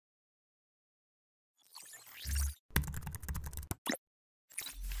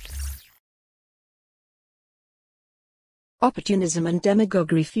Opportunism and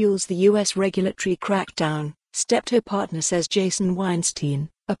demagoguery fuels the U.S. regulatory crackdown, Steptoe partner says. Jason Weinstein,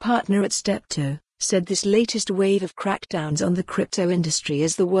 a partner at Steptoe, said this latest wave of crackdowns on the crypto industry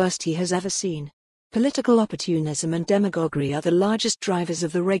is the worst he has ever seen. Political opportunism and demagoguery are the largest drivers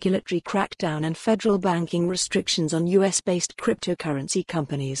of the regulatory crackdown and federal banking restrictions on U.S.-based cryptocurrency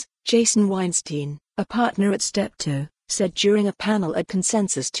companies, Jason Weinstein, a partner at Steptoe, said during a panel at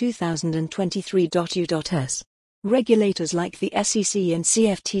Consensus 2023.U.S. Regulators like the SEC and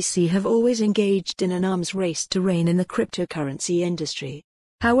CFTC have always engaged in an arms race to rein in the cryptocurrency industry.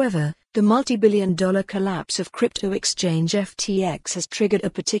 However, the multi-billion-dollar collapse of crypto exchange FTX has triggered a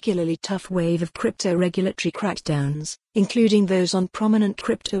particularly tough wave of crypto regulatory crackdowns, including those on prominent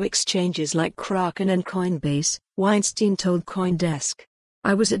crypto exchanges like Kraken and Coinbase, Weinstein told CoinDesk.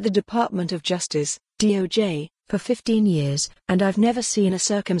 "I was at the Department of Justice, DOJ, for 15 years, and I've never seen a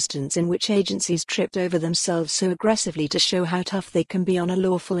circumstance in which agencies tripped over themselves so aggressively to show how tough they can be on a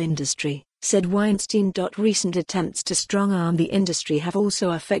lawful industry," said Weinstein. Recent attempts to strong-arm the industry have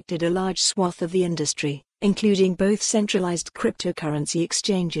also affected a large swath of the industry, including both centralized cryptocurrency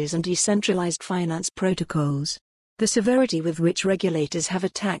exchanges and decentralized finance protocols. The severity with which regulators have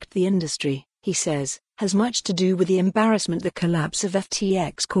attacked the industry, he says, has much to do with the embarrassment the collapse of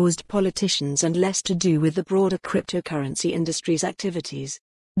FTX caused politicians and less to do with the broader cryptocurrency industry's activities.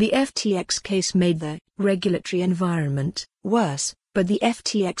 The FTX case made the regulatory environment worse, but the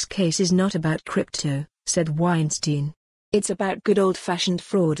FTX case is not about crypto, said Weinstein. It's about good old-fashioned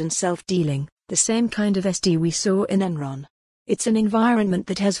fraud and self-dealing, the same kind of SD we saw in Enron. It's an environment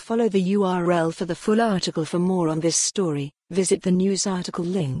that has. Follow the URL for the full article. For more on this story, visit the news article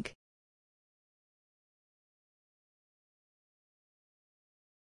link.